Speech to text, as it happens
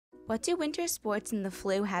What do winter sports and the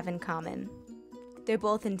flu have in common? They're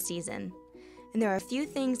both in season, and there are a few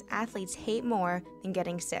things athletes hate more than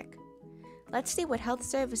getting sick. Let's see what Health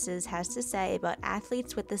Services has to say about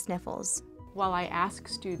athletes with the sniffles. While I ask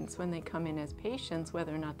students when they come in as patients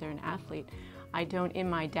whether or not they're an athlete, in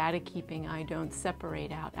my data keeping, I don't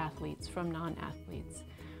separate out athletes from non-athletes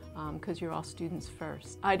because you're all students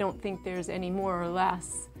first. I don't think there's any more or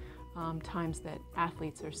less times that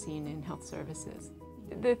athletes are seen in health services.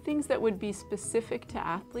 The things that would be specific to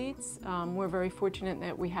athletes, we're very fortunate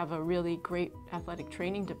that we have a really great athletic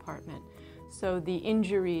training department. So the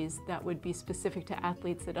injuries that would be specific to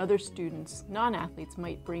athletes that other students, non-athletes,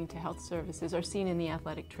 might bring to health services are seen in the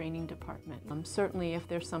athletic training department. Certainly if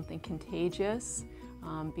there's something contagious,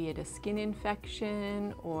 be it a skin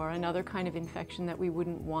infection or another kind of infection that we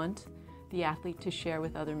wouldn't want the athlete to share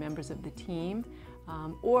with other members of the team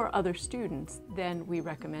or other students, then we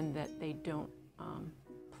recommend that they don't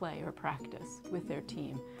play or practice with their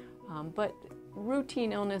team. But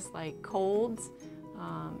routine illness like colds,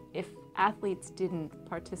 if athletes didn't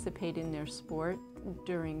participate in their sport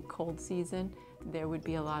during cold season, there would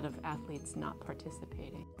be a lot of athletes not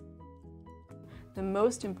participating. The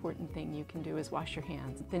most important thing you can do is wash your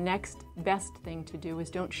hands. The next best thing to do is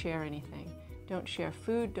don't share anything. Don't share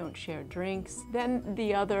food, don't share drinks. Then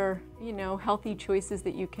the other, healthy choices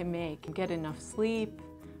that you can make. Get enough sleep,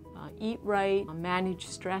 eat right, manage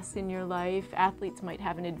stress in your life. Athletes might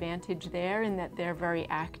have an advantage there in that they're very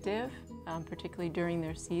active, particularly during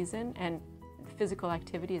their season, and physical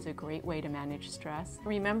activity is a great way to manage stress.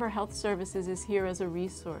 Remember, health services is here as a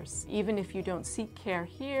resource. Even if you don't seek care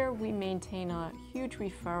here, we maintain a huge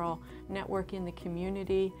referral network in the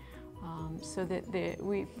community so that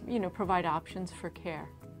we provide options for care.